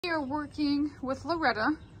We are working with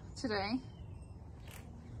Loretta today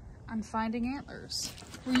on finding antlers.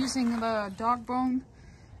 We're using the dog bone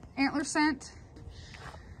antler scent.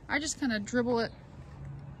 I just kind of dribble it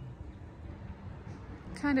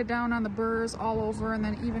kind of down on the burrs all over and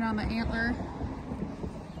then even on the antler.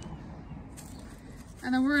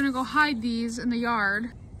 And then we're gonna go hide these in the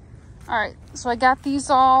yard. All right, so I got these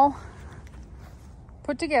all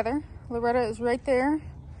put together. Loretta is right there.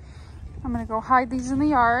 I'm gonna go hide these in the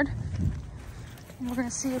yard. And we're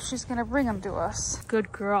gonna see if she's gonna bring them to us.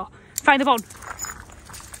 Good girl. Find the bone.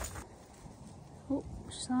 Oh,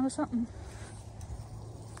 she's onto something.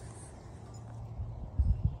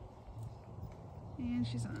 And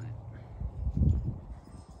she's on it.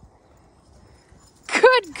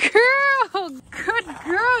 Good girl! Good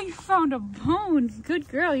girl, you found a bone. Good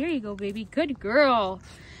girl, here you go, baby. Good girl.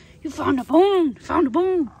 You found a bone. Found a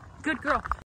bone. Good girl.